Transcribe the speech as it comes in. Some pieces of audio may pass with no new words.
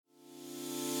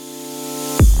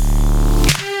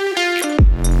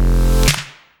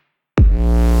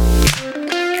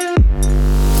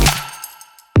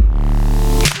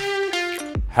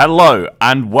Hello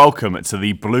and welcome to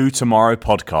the Blue Tomorrow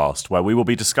podcast, where we will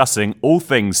be discussing all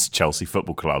things Chelsea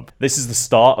Football Club. This is the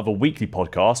start of a weekly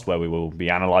podcast where we will be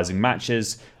analysing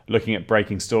matches, looking at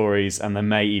breaking stories, and there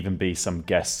may even be some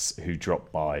guests who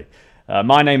drop by.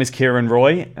 My name is Kieran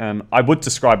Roy, and I would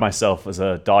describe myself as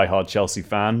a die-hard Chelsea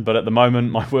fan, but at the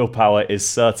moment my willpower is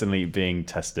certainly being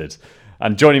tested.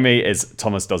 And joining me is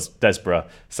Thomas Desborough.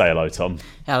 Say hello, Tom.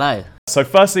 Hello. So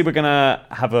firstly, we're going to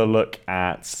have a look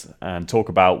at and talk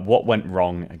about what went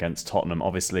wrong against Tottenham.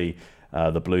 Obviously,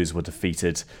 the Blues were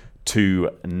defeated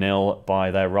 2-0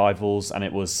 by their rivals, and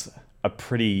it was a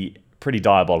pretty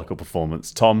diabolical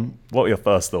performance. Tom, what were your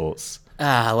first thoughts?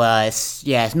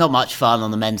 It's not much fun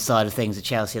on the men's side of things at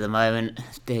Chelsea at the moment.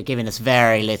 They're giving us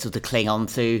very little to cling on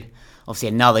to. Obviously,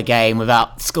 another game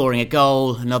without scoring a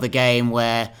goal, another game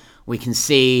where we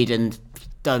concede and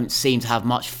don't seem to have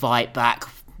much fight back.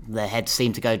 Their heads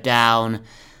seem to go down,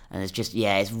 and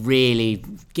it's really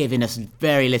giving us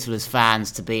very little as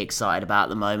fans to be excited about at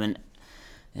the moment.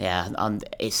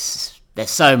 There's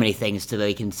so many things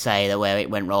we can say that where it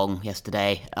went wrong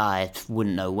yesterday. I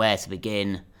wouldn't know where to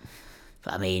begin.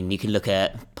 But, I mean, you can look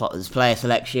at Potter's player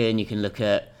selection. You can look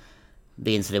at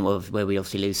the incident where we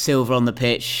obviously lose Silva on the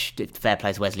pitch. Fair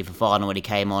play to Wesley Fofana when he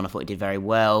came on. I thought he did very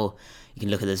well. You can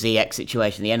look at the ZX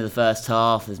situation at the end of the first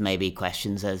half. There's maybe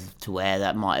questions as to where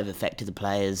that might have affected the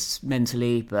players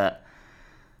mentally. But,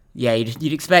 yeah,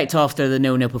 you'd expect after the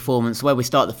 0-0 performance, where we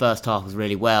start the first half was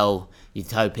really well. You're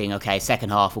hoping, okay, second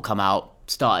half will come out,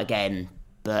 start again.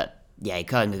 But, yeah,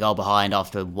 going the goal behind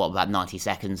after, about 90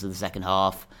 seconds of the second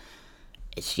half.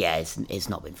 It's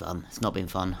not been fun. It's not been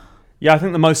fun. Yeah, I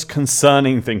think the most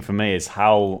concerning thing for me is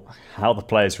how the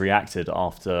players reacted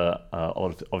after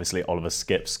obviously Oliver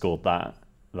Skipp scored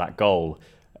that goal,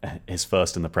 his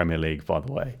first in the Premier League, by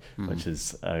the way, which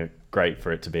is great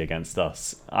for it to be against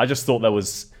us. I just thought there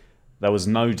was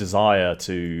no desire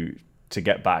to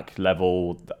get back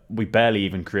level. We barely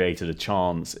even created a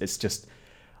chance. It's just,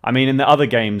 I mean, in the other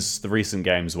games, the recent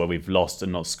games where we've lost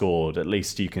and not scored, at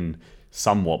least you can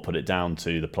somewhat put it down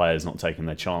to the players not taking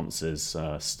their chances.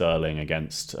 Sterling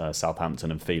against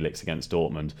Southampton and Felix against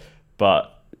Dortmund.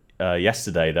 But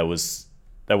yesterday there was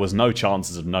no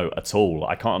chances of note at all.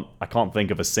 I can't think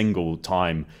of a single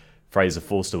time Fraser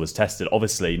Forster was tested.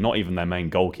 Obviously, not even their main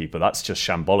goalkeeper. That's just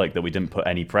shambolic that we didn't put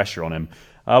any pressure on him.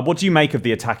 What do you make of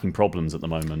the attacking problems at the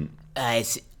moment?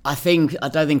 I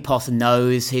don't think Potter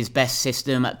knows his best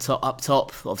system up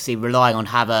top. Obviously, relying on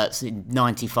Havertz in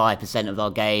 95% of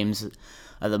our games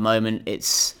at the moment,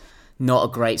 it's not a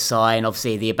great sign.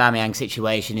 Obviously, the Aubameyang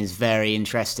situation is very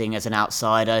interesting as an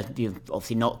outsider. You're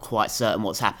obviously not quite certain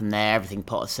what's happened there. Everything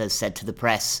Potter has said to the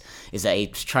press is that he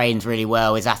trains really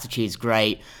well, his attitude's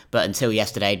great, but until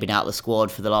yesterday, he'd been out of the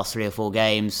squad for the last 3 or 4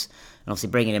 games. And obviously,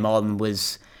 bringing him on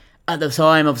was, at the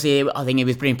time, obviously, I think he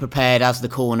was being prepared as the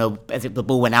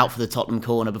ball went out for the Tottenham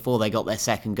corner before they got their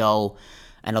second goal.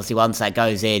 And obviously, once that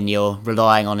goes in, you're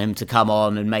relying on him to come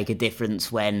on and make a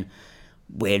difference when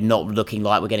we're not looking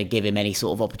like we're going to give him any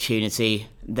sort of opportunity.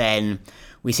 Then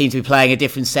we seem to be playing a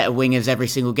different set of wingers every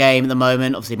single game at the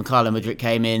moment. Obviously, Mykhailo Mudryk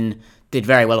came in, did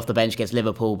very well off the bench against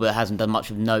Liverpool, but hasn't done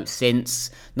much of note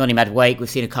since. Noni Madueke, we've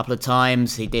seen a couple of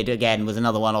times. He did, again, was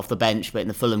another one off the bench, but in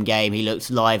the Fulham game, he looked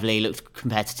lively, looked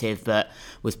competitive, but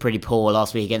was pretty poor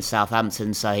last week against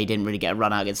Southampton, so he didn't really get a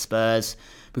run out against Spurs.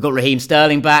 We've got Raheem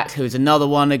Sterling back, who's another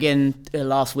one again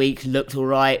last week. Looked all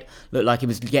right, looked like he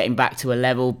was getting back to a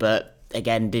level, but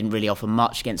again, didn't really offer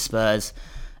much against Spurs.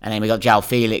 And then we got João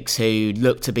Felix, who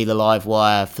looked to be the live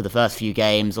wire for the first few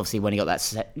games. Obviously, when he got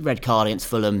that red card against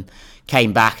Fulham,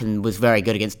 came back and was very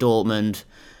good against Dortmund.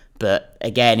 But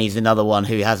again, he's another one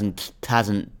who hasn't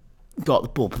got the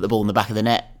ball, put the ball in the back of the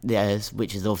net,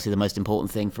 which is obviously the most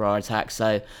important thing for our attack.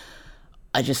 So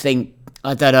I just think,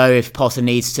 I don't know if Potter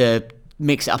needs to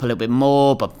mix it up a little bit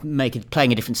more, but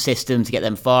playing a different system to get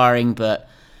them firing. But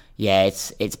yeah,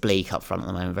 it's bleak up front at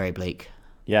the moment, very bleak.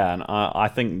 Yeah, and I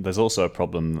think there's also a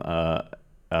problem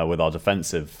with our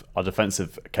defensive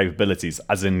capabilities,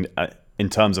 as in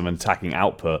terms of an attacking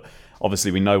output.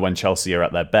 Obviously, we know when Chelsea are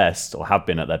at their best, or have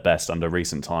been at their best under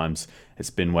recent times,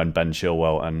 it's been when Ben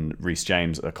Chilwell and Reece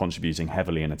James are contributing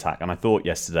heavily in attack. And I thought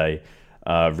yesterday,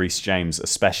 Reece James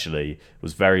especially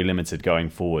was very limited going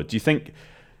forward. Do you think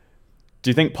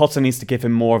Potter needs to give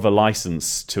him more of a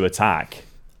license to attack?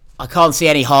 I can't see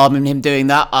any harm in him doing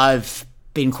that. I've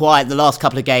been the last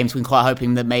couple of games, been quite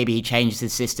hoping that maybe he changes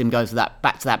his system, goes to that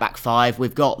back five.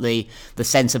 We've got the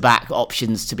centre-back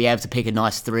options to be able to pick a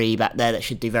nice 3 back there that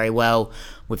should do very well.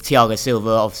 With Thiago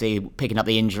Silva obviously picking up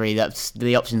the injury,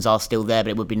 the options are still there, but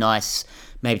it would be nice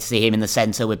maybe to see him in the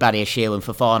centre with Badiashile and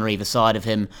Fofana either side of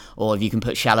him, or if you can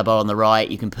put Chalobah on the right,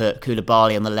 you can put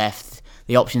Koulibaly on the left.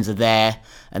 The options are there,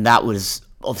 and that was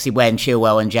obviously when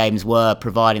Chilwell and James were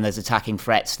providing those attacking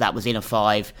threats. That was in a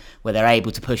 5 where they're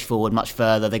able to push forward much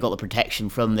further. They got the protection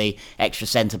from the extra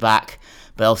centre back.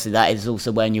 But obviously that is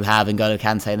also when you have N'Golo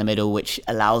Kante in the middle, which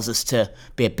allows us to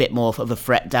be a bit more of a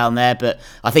threat down there. But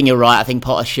I think you're right. I think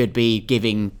Potter should be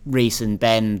giving Reece and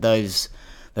Ben those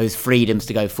freedoms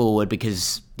to go forward,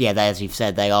 because, yeah, they, as you've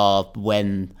said, they are,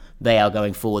 when they are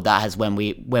going forward, that is when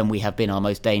we have been our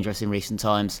most dangerous in recent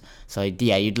times. So,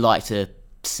 yeah, you'd like to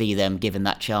see them given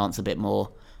that chance a bit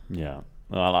more. Yeah.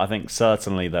 Well, I think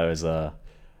certainly there is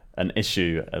an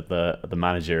issue at the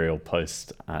managerial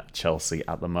post at Chelsea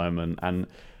at the moment, and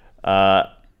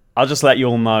I'll just let you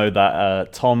all know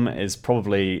that Tom is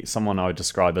probably someone I would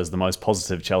describe as the most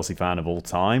positive Chelsea fan of all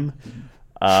time.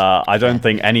 I don't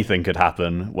think anything could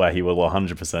happen where he will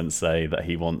 100% say that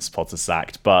he wants Potter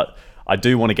sacked, but I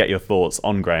do want to get your thoughts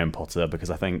on Graham Potter,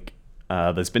 because I think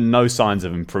there's been no signs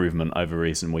of improvement over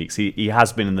recent weeks. He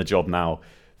has been in the job now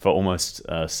for almost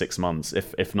 6 months,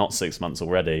 if not 6 months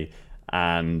already.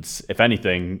 And if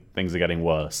anything, things are getting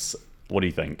worse. What do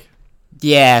you think?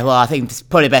 Yeah, well, I think it's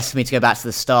probably best for me to go back to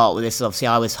the start with this. Obviously,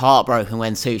 I was heartbroken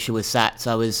when Tuchel was sacked.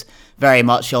 I was very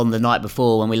much on the night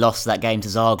before when we lost that game to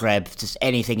Zagreb. Just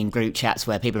anything in group chats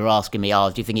where people are asking me,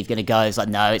 do you think he's going to go? It's like,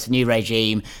 no, it's a new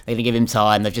regime. They're going to give him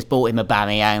time. They've just bought him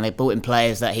Aubameyang. They've bought him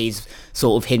players that he's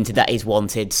sort of hinted that he's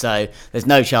wanted. So there's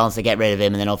no chance to get rid of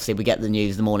him. And then obviously we get the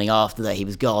news the morning after that he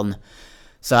was gone.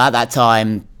 So at that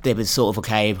time, it was sort of,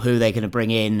 okay, who are they going to bring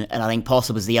in? And I think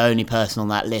Potter was the only person on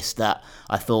that list that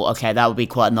I thought, okay, that would be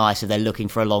quite nice if they're looking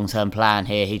for a long-term plan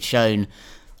here. He'd shown,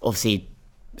 obviously,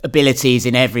 abilities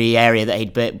in every area that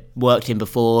he'd worked in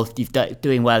before.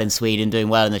 Doing well in Sweden, doing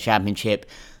well in the Championship,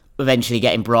 eventually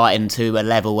getting Brighton to a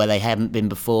level where they hadn't been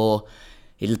before.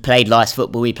 He played nice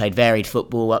football, he played varied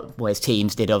football, what his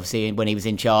teams did, obviously, when he was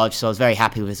in charge. So I was very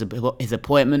happy with his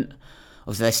appointment.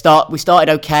 Obviously, we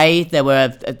started okay. It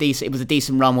was a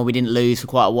decent run where we didn't lose for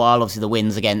quite a while. Obviously, the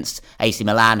wins against AC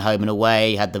Milan, home and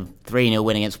away. Had the 3-0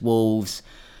 win against Wolves.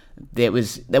 There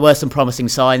were some promising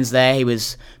signs there. He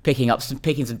was picking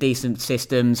some decent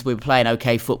systems. We were playing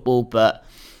okay football, but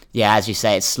yeah, as you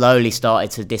say, it slowly started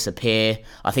to disappear.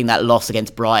 I think that loss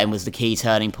against Brighton was the key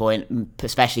turning point,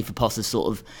 especially for Potter's sort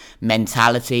of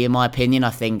mentality, in my opinion.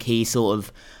 I think he sort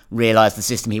of realised the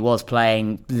system he was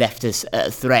playing left us at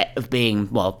a threat of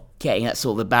getting that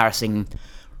sort of embarrassing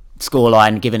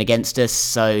scoreline given against us.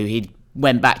 So he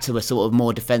went back to a sort of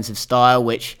more defensive style,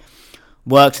 which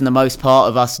works in the most part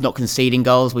of us not conceding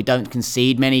goals. We don't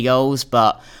concede many goals,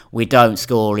 but we don't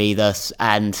score either.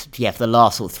 And yeah, for the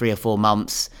last sort of 3 or 4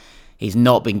 months, he's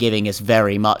not been giving us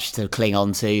very much to cling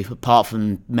on to, apart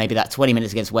from maybe that 20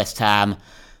 minutes against West Ham,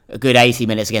 a good 80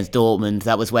 minutes against Dortmund.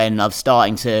 That was when I was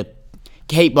starting to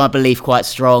keep my belief quite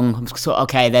strong.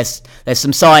 Okay, there's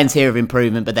some signs here of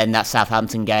improvement, but then that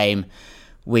Southampton game,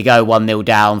 we go 1-0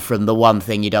 down from the one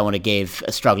thing you don't want to give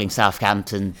a struggling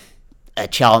Southampton a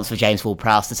chance for James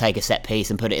Ward-Prowse to take a set piece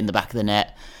and put it in the back of the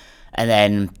net. And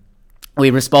then we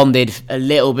responded a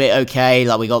little bit okay,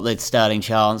 like we got the Sterling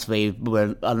chance. We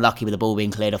were unlucky with the ball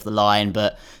being cleared off the line,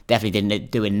 but definitely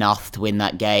didn't do enough to win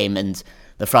that game. And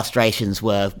the frustrations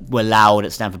were loud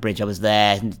at Stamford Bridge. I was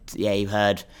there, and yeah, you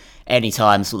heard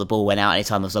anytime the ball went out,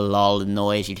 anytime there was a lull and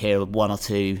noise, you'd hear 1 or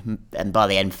 2, and by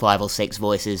the end 5 or 6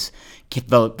 voices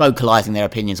vocalising their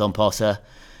opinions on Potter.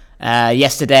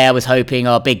 Yesterday I was hoping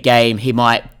our big game, he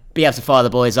might be able to fire the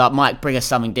boys up, might bring us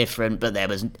something different, but there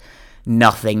was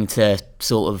nothing to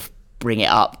sort of bring it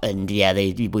up. And yeah,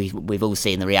 we've all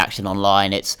seen the reaction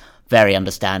online. It's very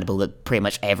understandable that pretty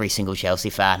much every single Chelsea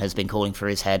fan has been calling for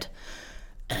his head.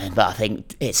 But I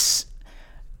think it's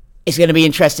going to be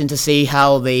interesting to see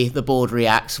how the board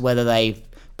reacts, whether they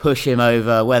push him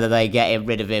over, whether they get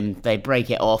rid of him, they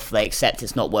break it off, they accept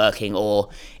it's not working, or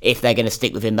if they're going to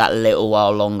stick with him that little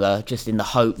while longer, just in the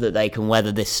hope that they can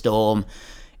weather this storm.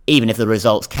 Even if the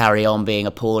results carry on being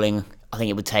appalling, I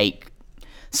think it would take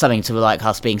something to like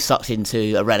us being sucked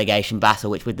into a relegation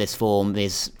battle, which with this form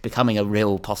is becoming a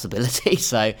real possibility.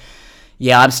 So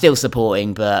yeah, I'm still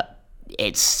supporting, but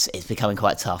it's becoming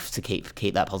quite tough to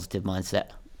keep that positive mindset.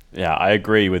 Yeah, I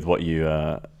agree with what you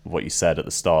said at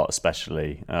the start,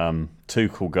 especially.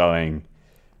 Tuchel going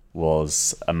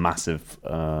was a massive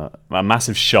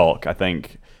shock. I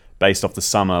think based off the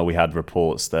summer, we had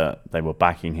reports that they were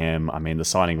backing him. I mean, the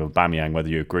signing of Aubameyang, whether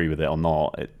you agree with it or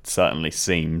not, it certainly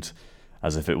seemed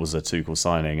as if it was a Tuchel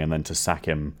signing. And then to sack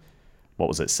him,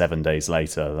 7 days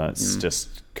later? That's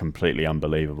just completely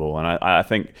unbelievable. And I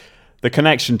think the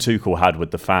connection Tuchel had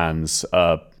with the fans,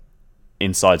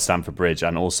 inside Stamford Bridge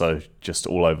and also just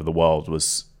all over the world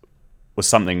was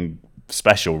something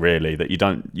special, really, that you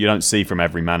don't see from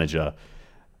every manager.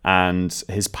 And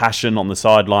his passion on the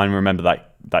sideline. Remember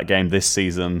that game this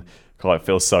season? God, it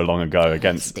feels so long ago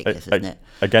against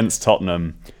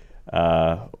Tottenham,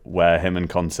 where him and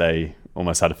Conte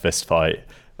almost had a fist fight.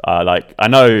 I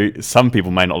know some people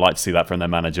may not like to see that from their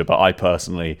manager, but I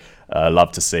personally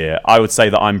love to see it. I would say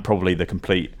that I'm probably the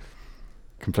complete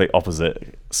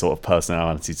opposite sort of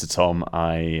personality to Tom.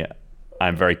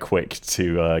 I'm very quick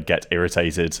to get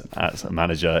irritated at a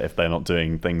manager if they're not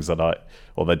doing things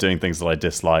they're doing things that I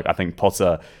dislike. I think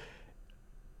Potter,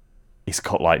 he's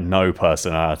got like no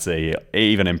personality,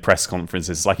 even in press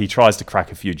conferences. Like, he tries to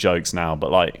crack a few jokes now, but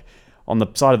like on the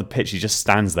side of the pitch, he just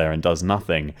stands there and does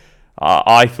nothing.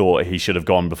 I thought he should have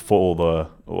gone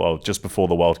just before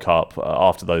the World Cup,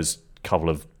 after those couple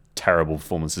of terrible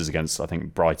performances against, I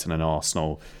think, Brighton and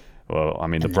Arsenal. Well, I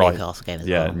mean, and the Newcastle game as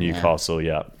well. Newcastle,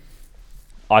 yeah.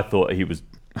 I thought he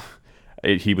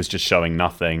was just showing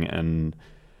nothing, and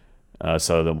they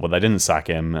didn't sack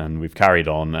him, and we've carried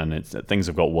on, and things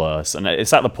have got worse. And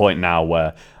it's at the point now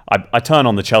where I turn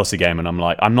on the Chelsea game and I'm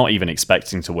like, I'm not even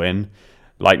expecting to win.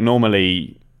 Like,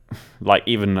 normally, like,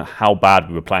 even how bad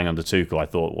we were playing under Tuchel, I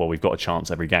thought, well, we've got a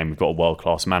chance every game. We've got a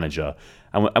world-class manager.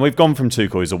 And we've gone from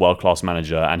Tuchel, who's a world-class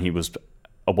manager, and he was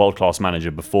a world-class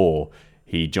manager before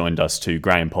he joined us, to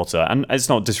Graham Potter. And it's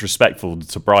not disrespectful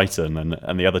to Brighton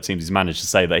and the other teams he's managed to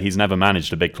say that he's never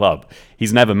managed a big club.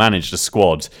 He's never managed a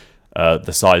squad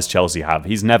the size Chelsea have.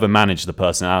 He's never managed the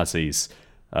personalities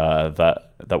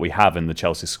that we have in the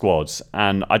Chelsea squad.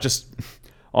 And I just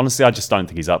don't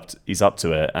think he's up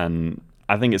to it. And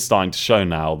I think it's starting to show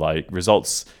now. Like,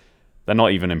 results, they're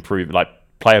not even improving. Like,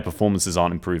 player performances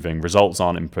aren't improving. Results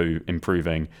aren't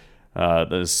improving.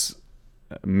 There's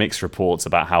mixed reports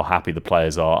about how happy the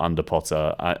players are under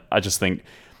Potter. I just think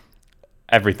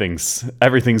everything's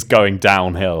going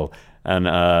downhill. And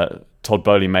Todd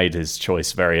Boehly made his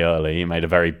choice very early. He made a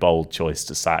very bold choice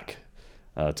to sack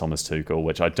Thomas Tuchel,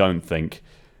 which I don't think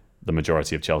the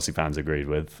majority of Chelsea fans agreed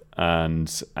with, and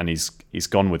he's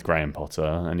gone with Graham Potter,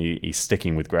 and he's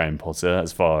sticking with Graham Potter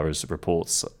as far as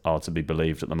reports are to be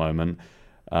believed at the moment.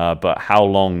 But how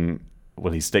long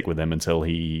will he stick with him until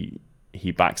he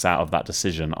backs out of that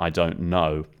decision? I don't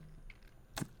know.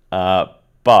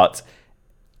 But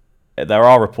there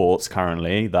are reports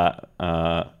currently that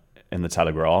in the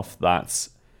Telegraph that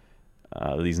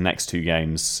these next two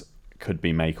games could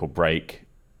be make or break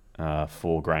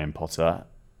for Graham Potter.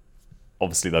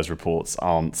 Obviously, those reports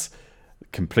aren't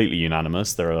completely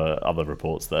unanimous. There are other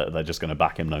reports that they're just going to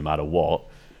back him no matter what.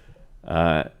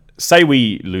 Say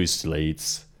we lose to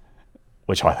Leeds,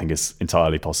 which I think is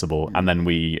entirely possible, and then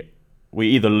we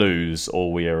either lose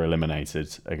or we are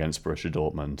eliminated against Borussia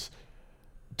Dortmund.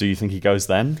 Do you think he goes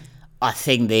then? I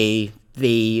think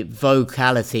the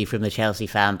vocality from the Chelsea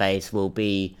fan base will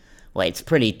be, well, it's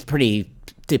pretty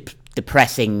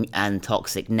depressing and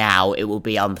toxic now. It will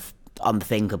be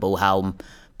unthinkable how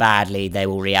badly they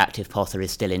will react if Potter is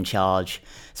still in charge,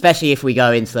 especially if we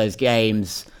go into those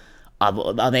games. I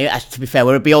mean, to be fair,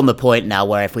 we're beyond the point now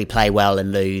where if we play well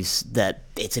and lose, that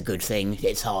it's a good thing.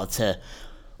 It's hard to,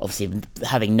 obviously,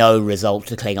 having no result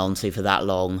to cling on to for that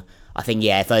long. I think,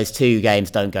 if those two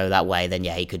games don't go that way, then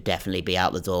he could definitely be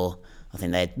out the door. I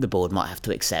think the board might have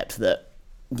to accept that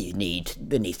there needs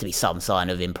to be some sign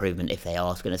of improvement if they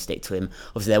are going to stick to him.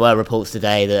 Obviously, there were reports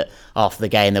today that after the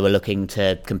game they were looking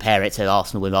to compare it to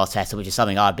Arsenal with Arteta, which is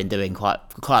something I've been doing quite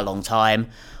a long time.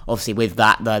 Obviously, with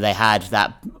that, though, they had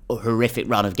that horrific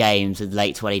run of games in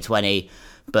late 2020,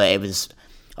 but it was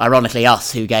ironically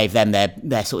us who gave them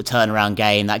their sort of turnaround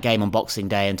game, that game on Boxing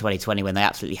Day in 2020 when they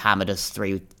absolutely hammered us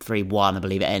 3-1, I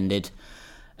believe it ended.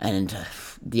 And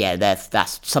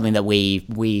that's something that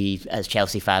we as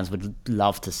Chelsea fans would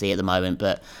love to see at the moment.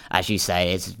 But as you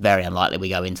say, it's very unlikely we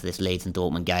go into this Leeds and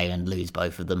Dortmund game and lose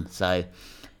both of them. So,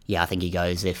 I think he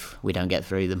goes if we don't get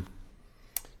through them.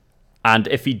 And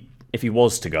if he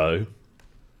was to go,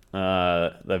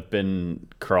 there've been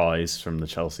cries from the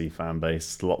Chelsea fan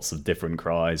base, lots of different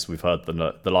cries. We've heard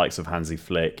the likes of Hansi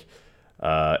Flick,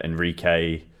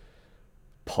 Enrique,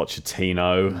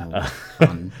 Pochettino.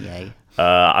 Yay.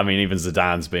 I mean, even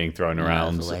Zidane's being thrown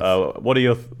around. What are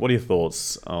your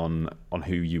thoughts on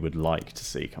who you would like to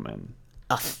see come in?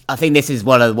 I think this is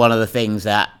one of the things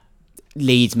that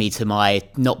leads me to my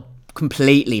not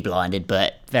completely blinded,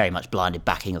 but very much blinded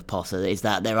backing of Potter, is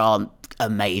that there aren't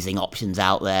amazing options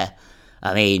out there.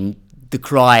 I mean, the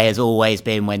cry has always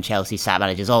been when Chelsea sat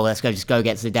managers, let's go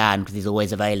get Zidane because he's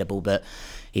always available, but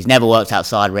he's never worked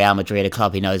outside Real Madrid, a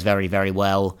club he knows very, very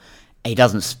well. he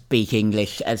doesn't speak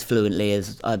English as fluently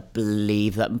as I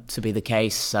believe that to be the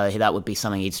case, so that would be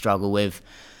something he'd struggle with.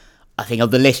 I think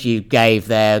of the list you gave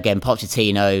there, again,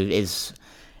 Pochettino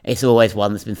it's always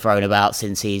one that's been thrown about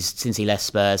since he left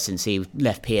Spurs, since he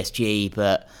left PSG,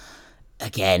 but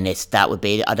again,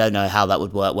 I don't know how that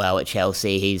would work well at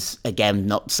Chelsea. He's, again,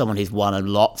 not someone who's won a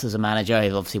lot as a manager.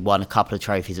 He's obviously won a couple of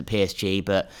trophies at PSG,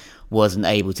 but wasn't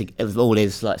able to, with all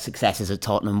his successes at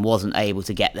Tottenham, wasn't able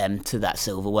to get them to that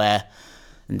silverware.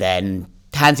 And then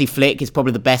Hansi Flick is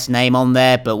probably the best name on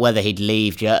there, but whether he'd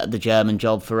leave the German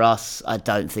job for us, I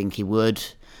don't think he would.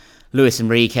 Luis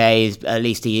Enrique, at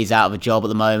least he is out of a job at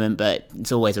the moment, but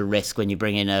it's always a risk when you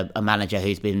bring in a manager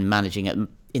who's been managing at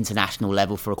international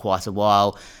level for quite a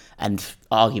while, and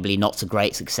arguably not to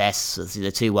great success.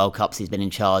 The 2 World Cups he's been in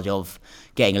charge of,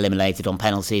 getting eliminated on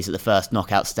penalties at the first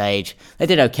knockout stage. They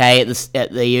did okay at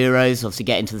the Euros, obviously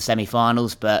getting to the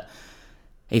semi-finals, but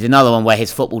he's another one where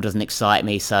his football doesn't excite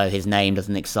me, so his name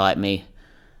doesn't excite me.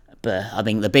 But I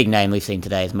think the big name we've seen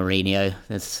today is Mourinho.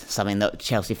 There's something that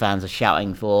Chelsea fans are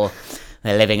shouting for.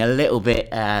 They're living a little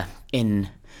bit in,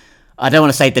 I don't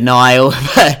want to say denial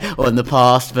or in the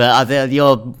past, but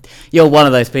you're one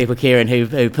of those people, Kieran,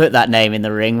 who put that name in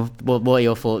the ring. What are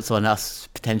your thoughts on us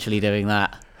potentially doing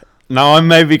that? Now, I'm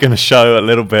maybe going to show a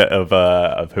little bit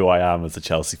of who I am as a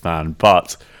Chelsea fan,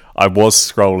 but I was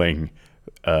scrolling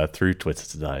through Twitter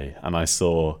today and I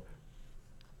saw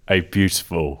a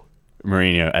beautiful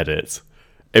Mourinho edit.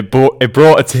 It brought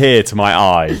a tear to my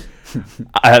eye.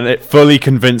 And it fully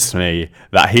convinced me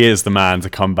that he is the man to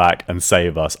come back and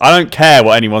save us. I don't care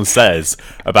what anyone says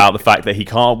about the fact that he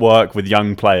can't work with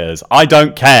young players. I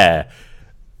don't care.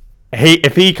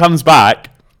 If he comes back,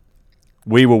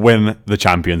 we will win the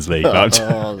Champions League.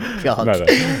 Oh God! No.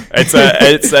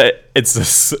 It's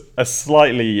a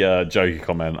slightly jokey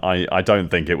comment. I don't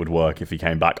think it would work if he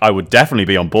came back. I would definitely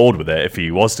be on board with it if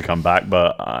he was to come back.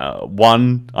 But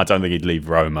 1, I don't think he'd leave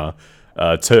Roma.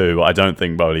 2, I don't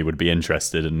think Bowley would be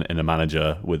interested in a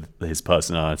manager with his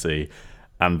personality.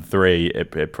 And 3,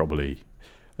 it probably,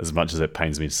 as much as it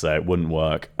pains me to say, it wouldn't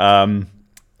work.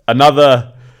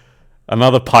 Another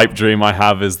pipe dream I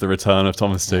have is the return of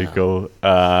Thomas Tuchel.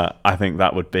 I think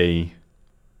that would be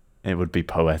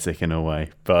poetic in a way.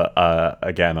 But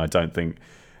again, I don't think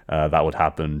that would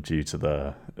happen due to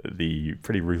the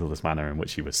pretty ruthless manner in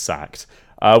which he was sacked.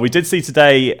 We did see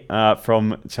today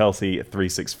from Chelsea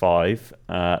 365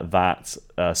 that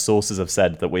sources have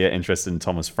said that we are interested in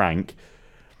Thomas Frank.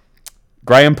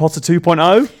 Graham Potter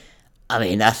 2.0? I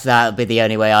mean, that would be the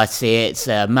only way I see it. It's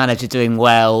a manager doing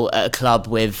well at a club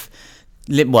with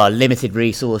limited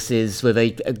resources, with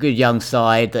a good young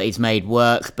side that he's made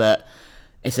work, but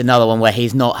it's another one where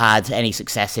he's not had any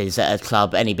successes at a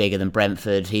club any bigger than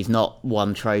Brentford. He's not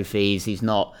won trophies. He's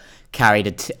not carried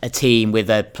a team with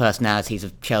the personalities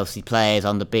of Chelsea players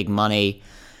under big money.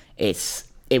 It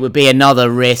would be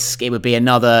another risk. It would be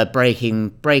another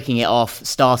breaking it off,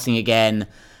 starting again,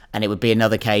 and it would be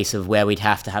another case of where we'd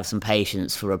have to have some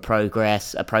patience for a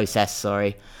process.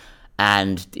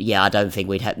 And yeah, I don't think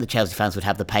the Chelsea fans would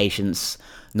have the patience,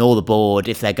 nor the board,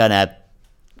 if they're gonna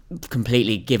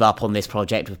completely give up on this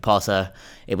project with Potter.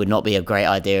 It would not be a great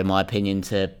idea, in my opinion,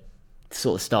 to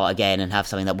sort of start again and have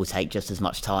something that will take just as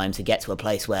much time to get to a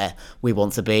place where we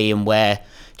want to be and where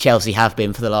Chelsea have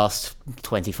been for the last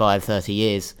 25, 30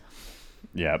 years.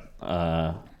 Yeah,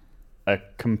 I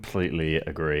completely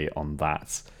agree on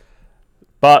that.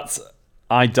 But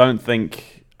I don't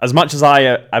think, as much as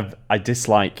I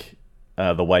dislike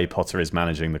the way Potter is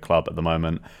managing the club at the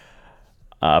moment,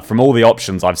 from all the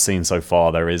options I've seen so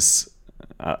far, there is,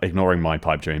 ignoring my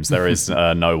pipe dreams, there is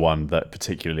no one that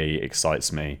particularly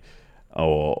excites me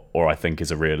or I think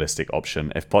is a realistic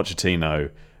option. If Pochettino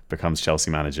becomes Chelsea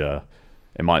manager,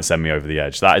 it might send me over the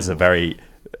edge. That is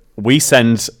we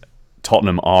send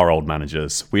Tottenham our old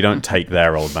managers. We don't take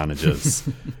their old managers.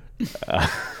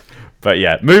 But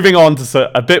yeah, moving on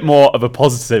to a bit more of a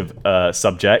positive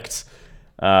subject.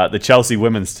 The Chelsea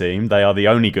women's team, they are the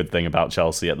only good thing about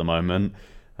Chelsea at the moment.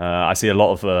 I see a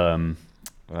lot of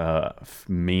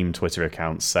meme Twitter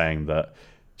accounts saying that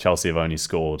Chelsea have only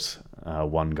scored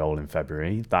 1 goal in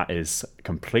February. That is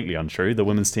completely untrue. The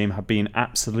women's team have been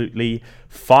absolutely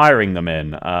firing them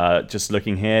in. Just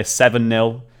looking here,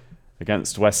 7-0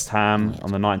 against West Ham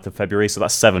on the 9th of February. So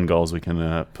that's 7 goals we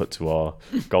can put to our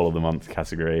goal of the month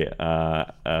category.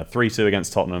 3-2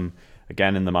 against Tottenham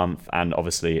again in the month. And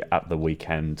obviously at the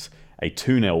weekend, a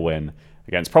 2-0 win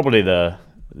against probably the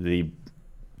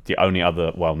only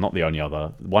other, well, not the only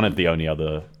other, one of the only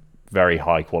other very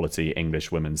high quality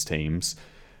English women's teams.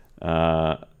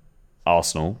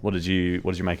 Arsenal. What did you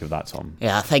make of that, Tom?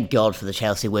 Yeah, thank God for the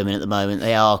Chelsea women at the moment.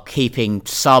 They are keeping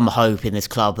some hope in this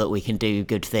club that we can do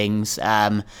good things.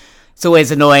 It's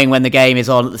always annoying when the game is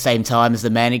on at the same time as the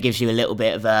men. It gives you a little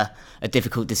bit of a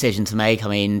difficult decision to make. I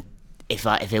mean,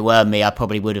 if it were me, I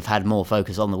probably would have had more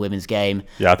focus on the women's game.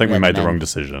 Yeah, I think we made the wrong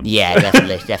decision. Yeah,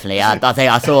 definitely. I think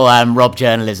I saw Rob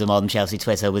Journalism on Chelsea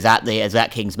Twitter was at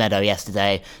Kings Meadow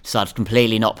yesterday. Decided to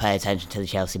completely not pay attention to the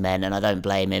Chelsea men, and I don't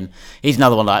blame him. He's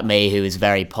another one like me who is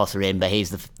very Potter in, but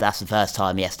that's the first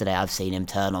time yesterday I've seen him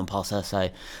turn on Potter, so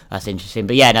that's interesting.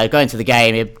 But yeah, no, going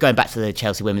back to the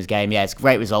Chelsea women's game, yeah, it's a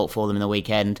great result for them in the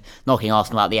weekend. Knocking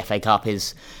Arsenal out of the FA Cup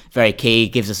is very key,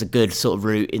 gives us a good sort of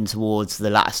route in towards the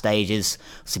latter stages.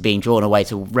 Obviously being drawn away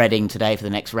to Reading today for the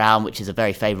next round, which is a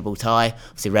very favourable tie.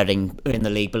 Obviously Reading in the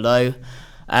league below.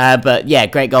 But yeah,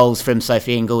 great goals from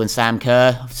Sophie Ingle and Sam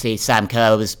Kerr. Obviously Sam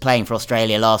Kerr was playing for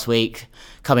Australia last week,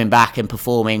 coming back and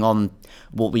performing on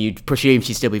what you'd presume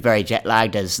she'd still be very jet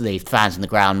lagged, as the fans on the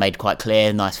ground made quite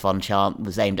clear. Nice fun chant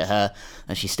was aimed at her,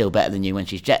 and she's still better than you when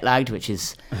she's jet lagged, which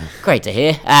is great to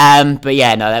hear. But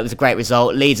yeah, no, that was a great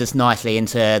result. Leads us nicely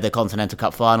into the Continental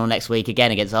Cup final next week,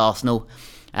 again against Arsenal.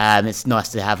 It's nice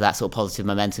to have that sort of positive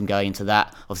momentum going into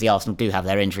that. Obviously Arsenal do have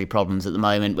their injury problems at the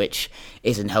moment, which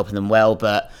isn't helping them well,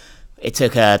 but it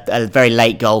took a very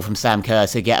late goal from Sam Kerr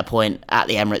to get a point at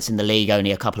the Emirates in the league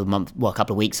only a couple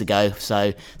of weeks ago.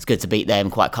 So it's good to beat them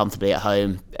quite comfortably at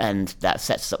home, and that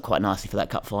sets us up quite nicely for that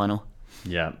cup final.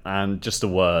 Yeah, and just a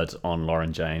word on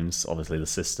Lauren James, obviously the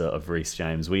sister of Reece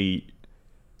James. We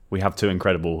have two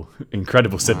incredible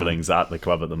siblings at the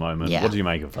club at the moment. Yeah. What do you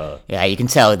make of her? Yeah, you can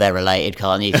tell they're related,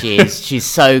 can't you? She's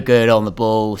so good on the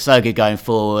ball, so good going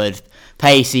forward.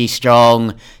 Pacey,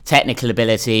 strong, technical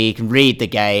ability, can read the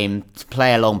game,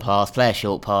 play a long pass, play a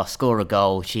short pass, score a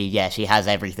goal. She has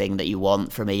everything that you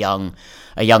want from a young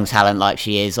talent like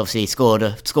she is. Obviously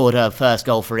scored her first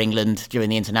goal for England during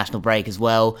the international break as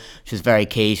well, which was very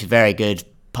key. She's very good,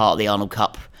 part of the Arnold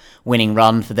Cup winning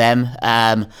run for them.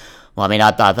 Well, I mean,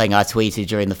 I think I tweeted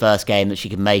during the first game that she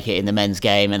could make it in the men's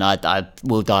game, and I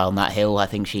will die on that hill. I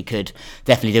think she could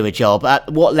definitely do a job. At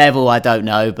what level, I don't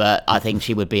know, but I think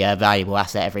she would be a valuable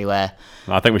asset everywhere.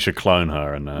 I think we should clone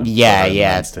her. And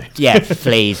yeah,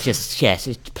 please,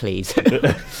 please.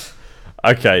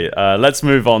 Okay, let's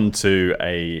move on to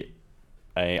a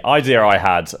idea I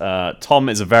had. Tom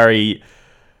is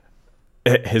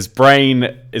his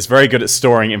brain is very good at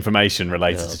storing information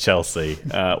related to Chelsea.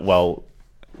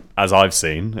 As I've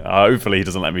seen. Hopefully he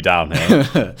doesn't let me down here.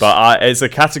 But it's a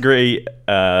category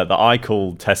that I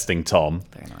call Testing Tom.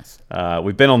 Very nice.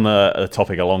 We've been on the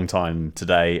topic a long time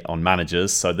today on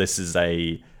managers, so this is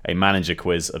a manager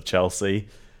quiz of Chelsea.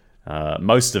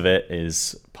 Most of it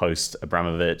is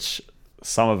post-Abramovich.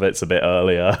 Some of it's a bit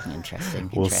earlier.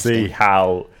 Interesting. We'll see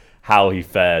how he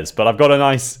fares. But I've got a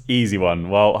nice, easy one.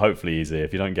 Well, hopefully easy.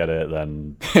 If you don't get it,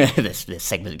 then... this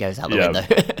segment goes out the window.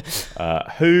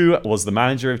 Who was the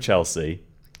manager of Chelsea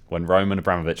when Roman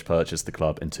Abramovich purchased the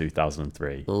club in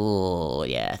 2003? Oh,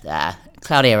 yeah.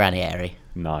 Claudio Ranieri.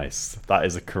 Nice. That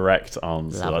is a correct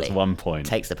answer. Lovely. That's 1 point.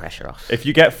 Takes the pressure off. If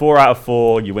you get 4 out of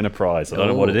 4, you win a prize. I don't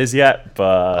know what it is yet,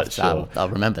 but sure. I'll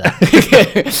remember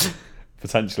that.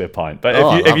 Potentially a pint. But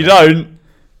if you don't...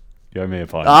 You owe me a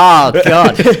pint. Oh,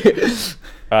 God.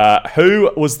 Who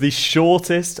was the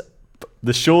shortest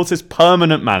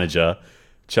permanent manager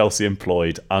Chelsea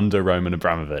employed under Roman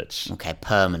Abramovich? Okay,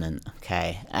 permanent.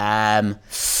 Okay.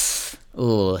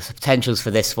 Potentials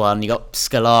for this one. You got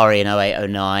Scolari in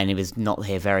 08-09. He was not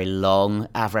here very long.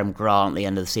 Avram Grant, the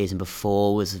end of the season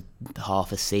before, was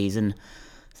half a season.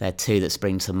 There are two that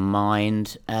spring to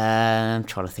mind. I'm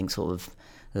trying to think sort of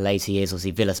later years.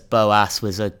 Obviously Villas Boas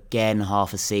was again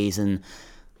half a season.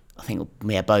 I think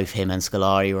both him and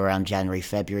Scolari were around January,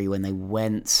 February when they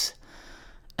went.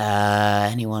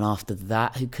 Anyone after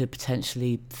that who could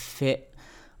potentially fit?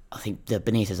 I think the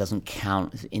Benitez doesn't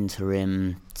count as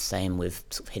interim. Same with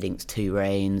sort of Hiddink's 2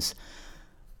 reigns.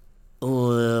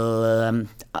 Both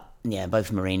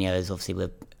Mourinho's obviously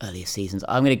were earlier seasons.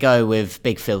 I'm going to go with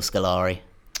Big Phil Scolari.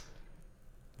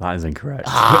 That is incorrect.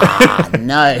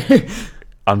 No.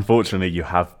 Unfortunately, you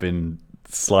have been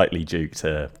slightly duped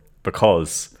here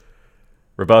because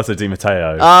Roberto Di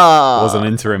Matteo was an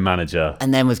interim manager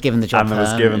and then was given the job.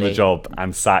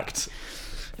 And sacked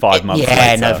 5 months later.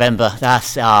 Yeah, November. That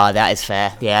is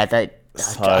fair. Yeah, I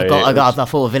thought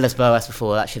of Villas Boas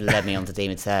before. That should have led me on to Di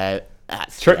Matteo.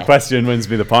 Trick question wins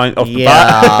me the pint off the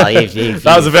bat.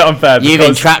 That was a bit unfair. You've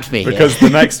entrapped me because the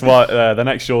next one, the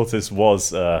next shortest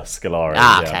was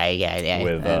Scolari. Okay, yeah.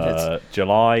 With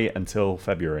July until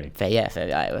February.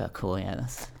 Fair, cool. Yeah,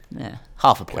 Yeah,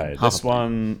 half a point. Okay, half this a point.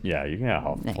 one, yeah, you can get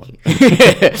half a point.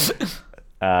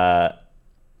 You.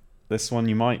 This one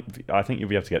I think you'll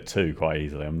be able to get 2 quite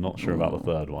easily. I'm not sure about the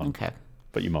third one. Okay.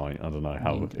 But you might. I don't know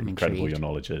how I'm incredible intrigued. your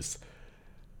knowledge is.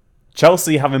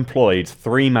 Chelsea have employed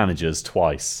 3 managers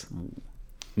twice.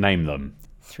 Name them.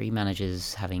 3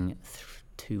 managers having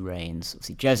 2 reigns.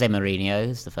 Obviously, Jose Mourinho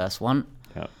is the first one.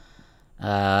 Yeah.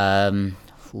 Let's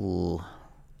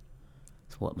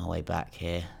work my way back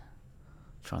here.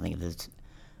 Trying to think if there's...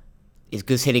 Is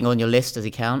Gus Hiddink on your list? Does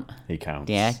he count? He counts.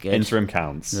 Yeah, good. Interim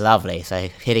counts. Lovely. So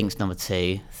Hiddink's number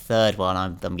 2. Third one,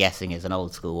 I'm guessing, is an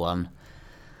old school one.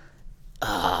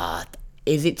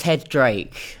 Is it Ted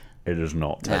Drake? It is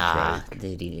not Ted Drake.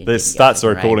 The This stats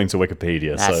are according to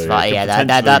Wikipedia, That's so right. it Yeah, could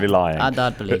potentially be lying.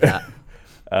 I'd believe that.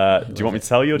 Do you want me to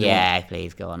tell you? Or do you want... Yeah,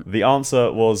 please go on. The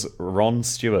answer was Ron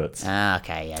Stewart.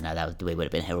 Okay, yeah, no, we would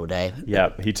have been here all day. Yeah,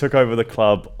 he took over the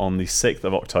club on the 6th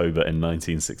of October in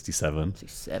 1967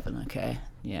 7, okay,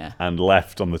 yeah. and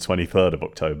left on the 23rd of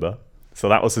October. So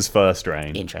that was his first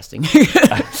reign. Interesting.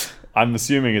 I'm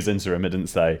assuming his interim, it didn't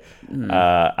say.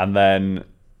 And then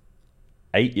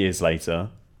 8 years later,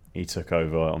 he took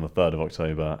over on the 3rd of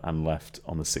October and left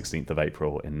on the 16th of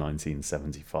April in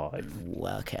 1975.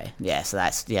 Well, okay, yeah. So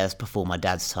that's before my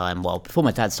dad's time. Well, before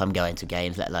my dad's time going to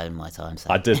games, let alone my time. So.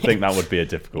 I did think that would be a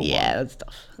difficult one. Yeah, that's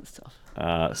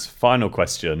tough. Final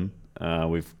question.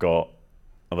 We've got...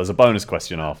 Well, there's a bonus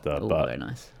question after. Oh, but very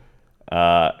nice.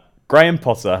 Graham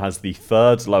Potter has the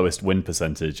 3rd lowest win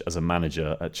percentage as a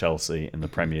manager at Chelsea in the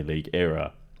Premier League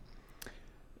era.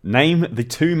 Name the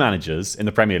 2 managers in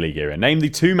the Premier League era. Name the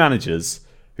 2 managers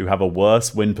who have a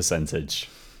worse win percentage.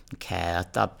 Okay,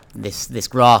 this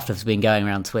graph has been going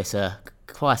around Twitter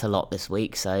quite a lot this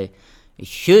week, so it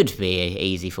should be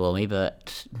easy for me,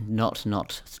 but not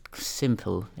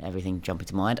simple. Everything jumping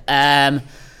to mind.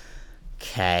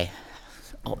 Okay,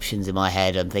 options in my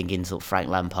head. I'm thinking sort of Frank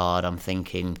Lampard. I'm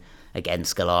thinking again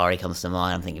Scolari comes to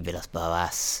mind. I'm thinking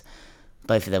Villas-Boas.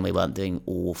 Both of them we weren't doing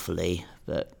awfully,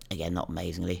 but again not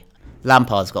amazingly.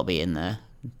 Lampard's got to be in there.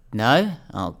 No?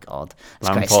 Oh God, that's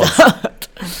a great start.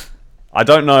 I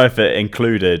don't know if it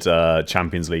included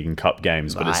Champions League and Cup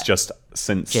games, but it's just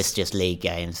since just league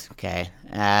games. Okay.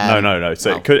 No.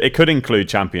 So it could include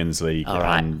Champions League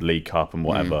and League Cup and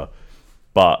whatever,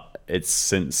 but it's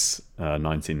since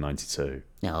 1992.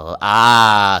 No.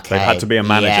 Okay. They've had to be a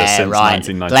manager since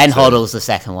 1992. Glenn Hoddle's the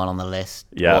second one on the list.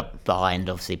 Yeah. Behind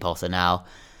obviously Potter now.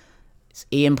 Is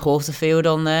Ian Porterfield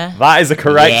on there? That is a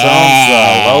correct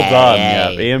answer. Well done.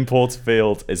 Yeah. Ian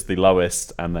Porterfield is the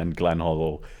lowest, and then Glenn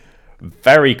Hoddle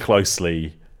very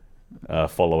closely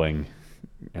following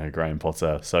Graham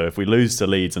Potter. So if we lose to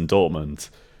Leeds and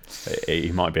Dortmund,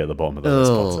 he might be at the bottom of the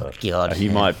list. Potter. God, he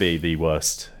might be the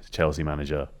worst Chelsea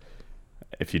manager.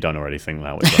 If you don't already think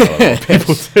that, which a lot of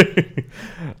people do.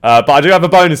 But I do have a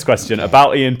bonus question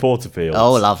about Ian Porterfield.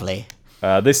 Oh, lovely.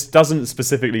 This doesn't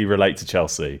specifically relate to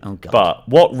Chelsea. Oh, God. But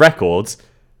what records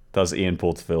does Ian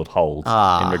Porterfield hold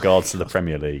in regards to the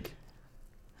Premier League?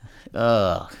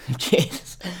 Oh,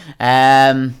 jeez.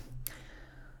 I'm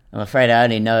afraid I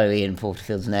only know Ian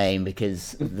Porterfield's name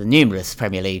because the numerous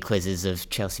Premier League quizzes of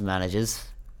Chelsea managers.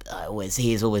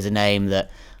 He is always a name that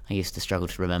I used to struggle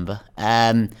to remember.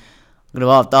 I'm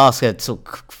going to ask her,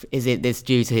 is it this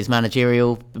due to his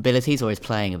managerial abilities or his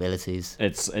playing abilities?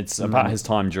 It's about his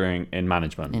time in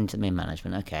management. In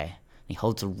management, okay. He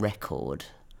holds a record.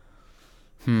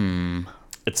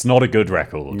 It's not a good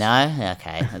record. No?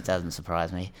 Okay, that doesn't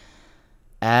surprise me.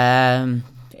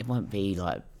 It won't be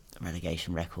like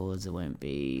relegation records. It won't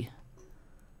be...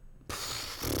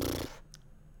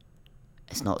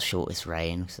 It's not shortest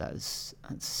reign, because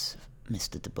that's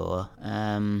Mr. De Boer.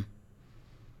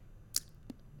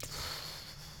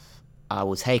 I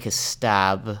will take a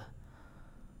stab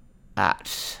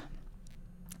at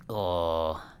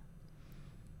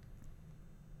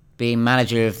being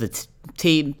manager of the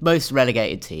most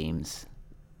relegated teams.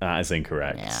 That is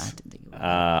incorrect. Yeah, I didn't think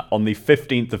about on the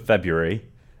 15th of February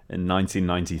in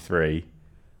 1993,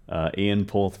 Ian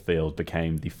Porterfield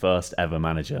became the first ever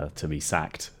manager to be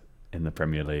sacked in the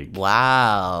Premier League.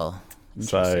 Wow.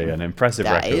 So an impressive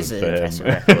record. That is an impressive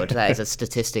record. That is a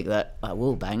statistic that I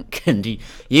will bank and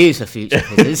use for future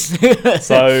quizzes.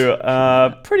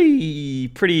 So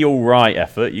pretty all right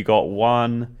effort. You got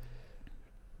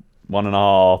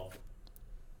 1.5.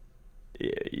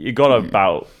 You got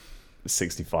about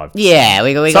 65. Yeah,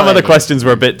 we got Some of the questions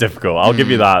were a bit difficult. I'll give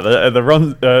you that. The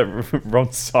Ron,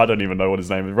 I don't even know what his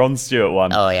name is. Ron Stewart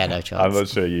one. Oh yeah, no chance. I'm not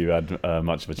sure you had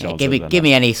much of a chance. Give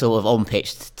me any sort of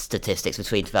on-pitch statistics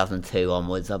between 2002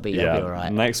 onwards. I'll be all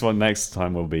right. Next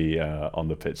time will be on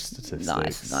the pitch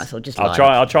statistics. Nice.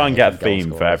 I'll try and get a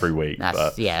theme for every week.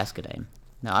 That's a good aim.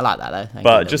 No, I like that though.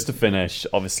 But just to finish,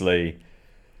 obviously,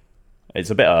 it's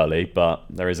a bit early, but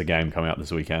there is a game coming up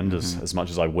this weekend. As much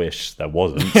as I wish there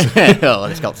wasn't.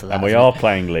 It's got to that. And we are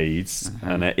playing Leeds,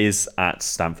 and it is at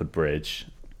Stamford Bridge.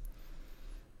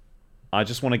 I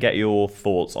just want to get your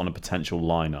thoughts on a potential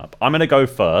lineup. I'm going to go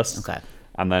first,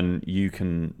 and then you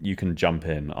can jump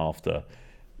in after.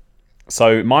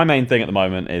 So my main thing at the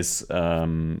moment is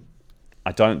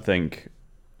I don't think,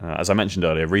 as I mentioned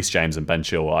earlier, Reece James and Ben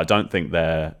Chilwell, I don't think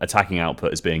their attacking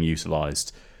output is being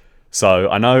utilised. So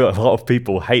I know a lot of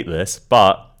people hate this,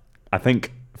 but I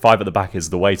think 5 at the back is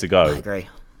the way to go. I agree.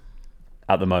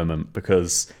 At the moment,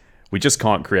 because we just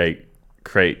can't create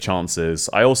chances.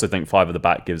 I also think 5 at the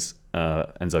back gives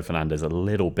Enzo Fernandez a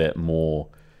little bit more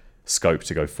scope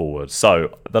to go forward.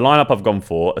 So the lineup I've gone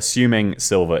for, assuming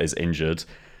Silva is injured,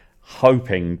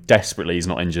 hoping desperately he's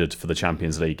not injured for the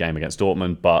Champions League game against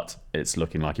Dortmund, but it's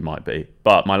looking like he might be.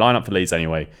 But my lineup for Leeds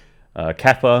anyway,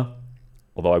 Kepa,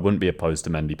 although I wouldn't be opposed to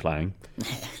Mendy playing.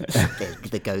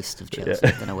 the ghost of Chelsea.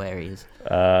 I don't know where he is.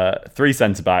 3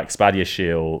 centre-backs,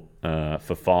 Badiashile,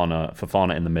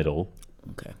 Fofana in the middle.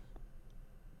 Okay.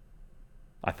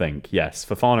 I think, yes.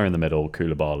 Fofana in the middle,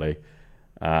 Koulibaly.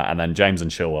 And then James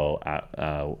and Chilwell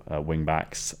at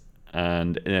wing-backs.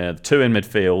 And 2 in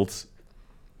midfield,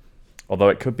 although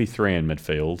it could be 3 in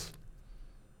midfield.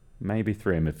 Maybe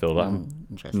 3 in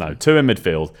midfield. No, 2 in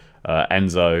midfield.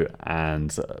 Enzo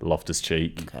and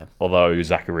Loftus-Cheek, although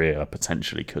Zakaria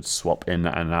potentially could swap in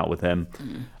and out with him.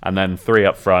 And then 3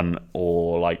 up front,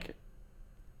 or like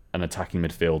an attacking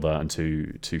midfielder and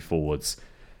two forwards.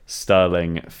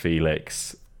 Sterling,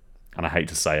 Felix, and I hate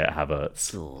to say it,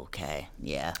 Havertz. Okay,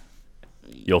 yeah.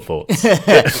 Your thoughts?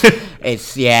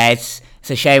 It's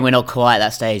a shame we're not quite at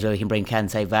that stage where we can bring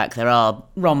Kante back. There are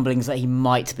rumblings that he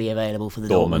might be available for the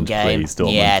Dortmund game.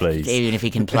 Please. Even if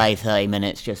he can play 30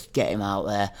 minutes, just get him out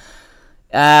there.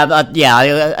 But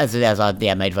as I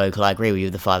made vocal, I agree with you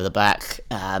with the 5 at the back.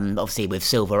 Obviously, with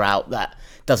Silva out, that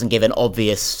doesn't give an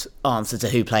obvious answer to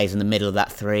who plays in the middle of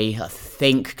that 3. I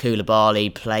think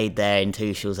Koulibaly played there in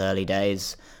Tuchel's early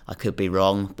days. I could be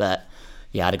wrong, but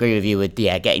yeah, I'd agree with you with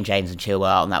getting James and Chilwell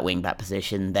out on that wing-back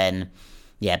position. Then,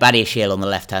 Badiashile on the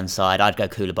left-hand side. I'd go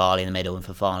Koulibaly in the middle and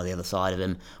Fofana on the other side of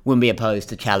him. Wouldn't be opposed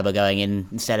to Chalobah going in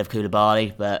instead of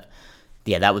Koulibaly, but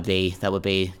that would be.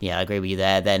 I agree with you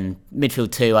there. Then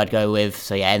midfield 2, I'd go with.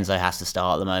 So Enzo has to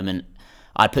start at the moment.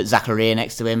 I'd put Zakaria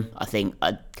next to him. I think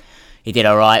he did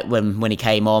all right when he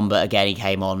came on, but again, he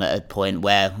came on at a point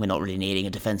where we're not really needing a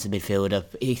defensive midfielder.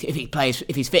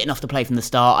 If he's fit enough to play from the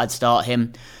start, I'd start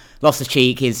him.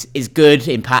 Loftus-Cheek is good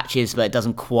in patches, but it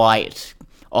doesn't quite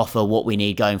offer what we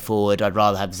need going forward. I'd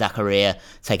rather have Zakaria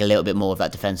take a little bit more of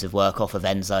that defensive work off of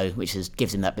Enzo, which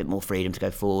gives him that bit more freedom to go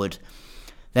forward.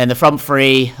 Then the front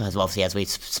 3, as we've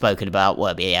spoken about,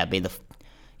 be a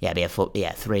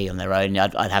 3 on their own.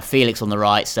 I'd have Felix on the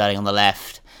right, Sterling on the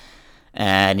left.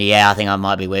 And I think I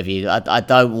might be with you. I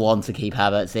don't want to keep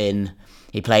Havertz in.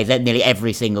 He plays nearly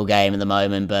every single game at the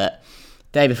moment, but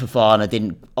David Fofana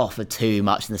didn't offer too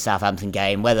much in the Southampton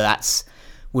game. Whether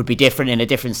would be different in a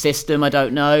different system, I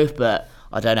don't know. But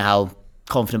I don't know how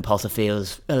confident Potter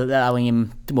feels allowing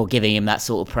him, or giving him that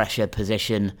sort of pressure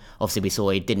position. Obviously, we saw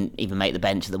he didn't even make the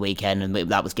bench at the weekend, and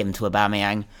that was given to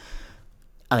Aubameyang.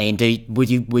 I mean, would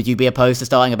you be opposed to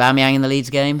starting Aubameyang in the Leeds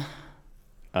game?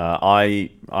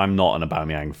 I'm not an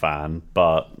Aubameyang fan,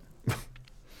 but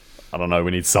I don't know.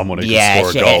 We need someone who can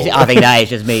score a goal. I think that is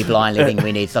just me blindly thinking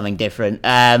we need something different.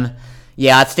 I'd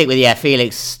stick with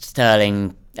Felix,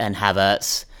 Sterling, and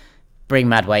Havertz. Bring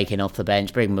Madueke in off the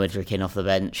bench. Bring Mudryk in off the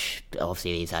bench.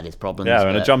 Obviously, he's had his problems. Yeah, I'm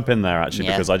going to jump in there actually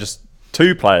because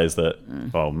 2 players that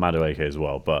Madueke as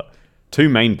well, but 2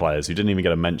 main players who didn't even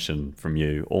get a mention from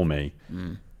you or me.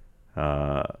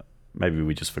 Maybe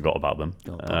we just forgot about them.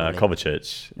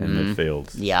 Kovacic in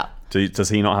midfield. Yeah. Does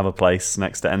he not have a place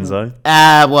next to Enzo?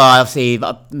 Obviously,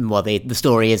 the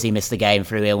story is he missed the game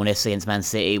through illness against Man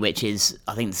City, which is,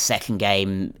 I think, the second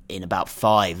game in about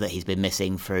 5 that he's been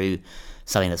missing through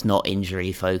something that's not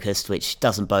injury-focused, which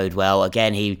doesn't bode well.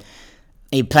 Again,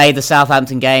 he played the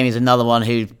Southampton game. He's another one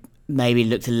who maybe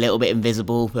looked a little bit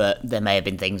invisible, but there may have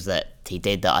been things that he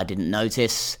did that I didn't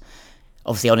notice.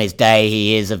 Obviously, on his day,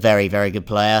 he is a very, very good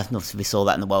player. And obviously, we saw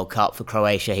that in the World Cup for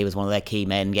Croatia. He was one of their key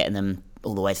men, getting them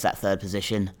all the way to that 3rd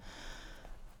position.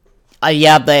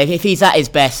 Yeah, but if he's at his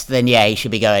best, then yeah, he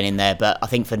should be going in there. But I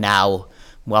think for now,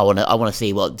 well, I want to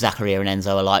see what Zakaria and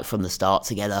Enzo are like from the start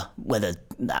together. Whether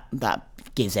that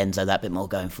gives Enzo that bit more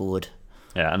going forward.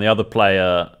 Yeah, and the other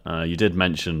player you did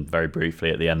mention very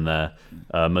briefly at the end there,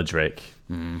 Mudryk.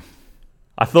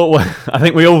 I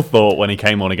think we all thought when he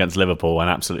came on against Liverpool and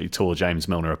absolutely tore James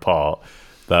Milner apart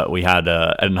that we had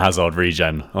Eden Hazard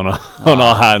regen on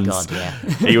our hands. God, yeah.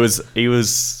 he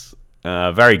was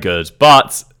very good,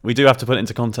 but we do have to put it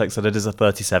into context that it is a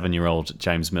 37-year-old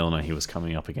James Milner he was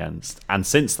coming up against, and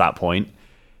since that point,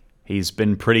 he's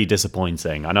been pretty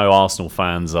disappointing. I know Arsenal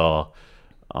fans are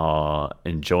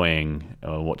enjoying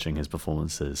watching his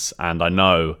performances, and I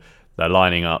know they're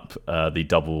lining up the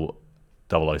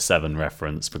 007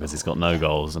 reference because he's got no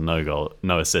goals and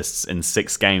no assists in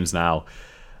 6 games now.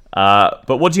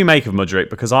 But what do you make of Mudryk?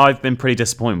 Because I've been pretty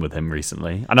disappointed with him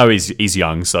recently. I know he's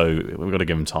young, so we've got to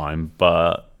give him time, but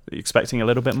are you expecting a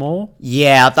little bit more?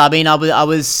 Yeah, I mean, I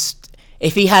was.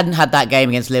 If he hadn't had that game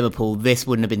against Liverpool, this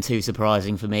wouldn't have been too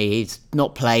surprising for me. He's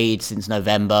not played since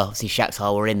November. Obviously,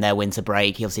 Shakhtar were in their winter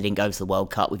break. He obviously didn't go to the World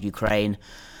Cup with Ukraine.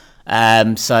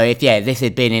 So if this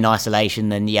had been in isolation,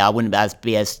 then I wouldn't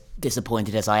be as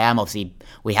disappointed as I am. Obviously,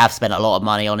 we have spent a lot of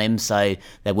money on him, so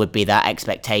there would be that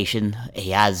expectation.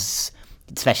 He has,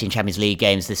 especially in Champions League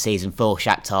games this season for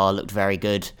Shakhtar, looked very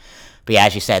good. But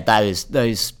as you said,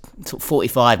 those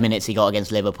 45 minutes he got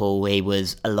against Liverpool, he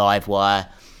was a live wire.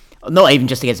 Not even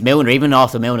just against Milner, even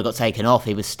after Milner got taken off,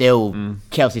 he was still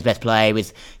Chelsea's best player. He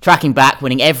was tracking back,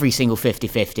 winning every single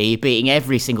 50-50, beating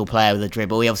every single player with a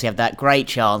dribble. He obviously had that great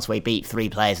chance where he beat 3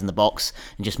 players in the box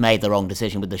and just made the wrong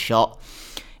decision with the shot.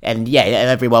 And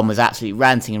everyone was absolutely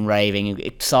ranting and raving,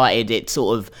 excited. It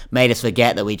sort of made us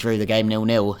forget that we drew the game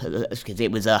 0-0 because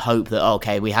it was a hope that,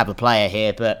 okay, we have a player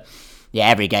here. But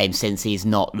every game since he's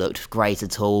not looked great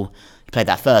at all. Played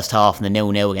that first half in the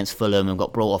 0-0 against Fulham and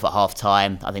got brought off at half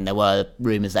time. I think there were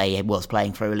rumours that he was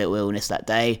playing through a little illness that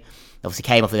day. Obviously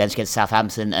came off the bench against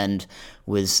Southampton and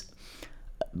was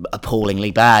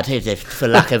appallingly bad, for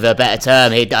lack of a better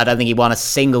term. I don't think he won a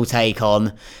single take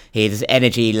on. His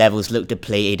energy levels look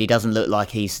depleted. He doesn't look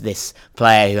like he's this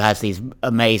player who has these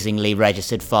amazingly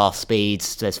registered fast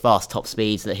speeds, those fast top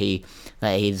speeds that he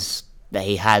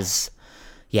has.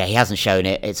 Yeah, he hasn't shown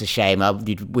it. It's a shame.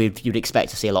 You'd expect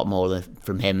to see a lot more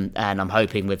from him, and I'm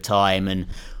hoping with time and a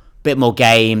bit more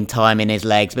game time in his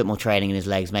legs, a bit more training in his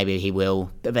legs, maybe he will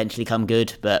eventually come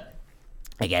good. But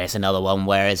again, it's another one.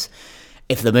 Whereas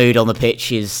if the mood on the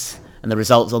pitch and the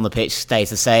results on the pitch stays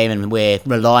the same, and we're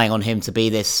relying on him to be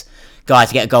this guy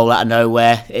to get a goal out of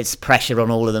nowhere, it's pressure on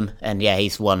all of them. And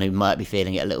he's one who might be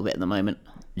feeling it a little bit at the moment.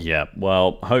 Yeah,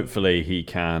 well, hopefully he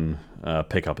can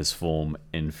pick up his form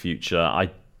in future.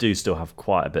 I do still have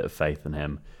quite a bit of faith in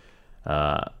him,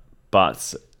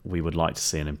 but we would like to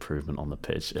see an improvement on the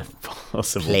pitch if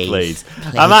possible, please.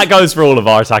 And that goes for all of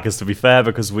our attackers, to be fair,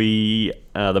 because the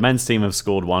men's team have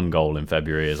scored 1 goal in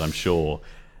February, as I'm sure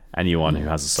anyone who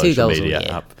has a social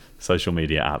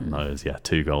media app knows.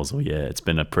 2 goals all year. It's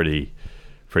been a pretty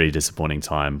disappointing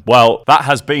time. Well, that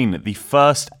has been the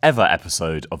first ever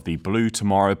episode of the Blue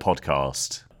Tomorrow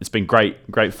podcast. It's been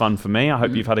great fun for me. I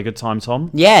hope you've had a good time,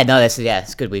 Tom. Yeah, no,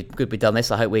 it's good. We've done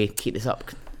this. I hope we keep this up.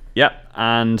 Yep,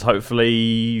 and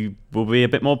hopefully we'll be a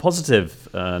bit more positive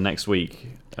next week.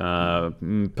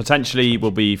 Potentially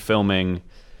we'll be filming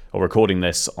or recording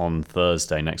this on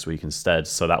Thursday next week instead,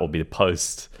 so that will be the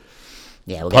post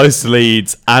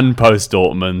Leeds and post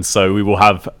Dortmund. So we will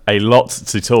have a lot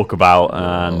to talk about,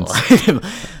 and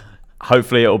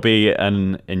hopefully it will be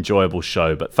an enjoyable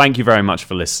show. But thank you very much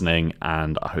for listening,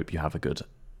 and I hope you have a good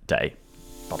day.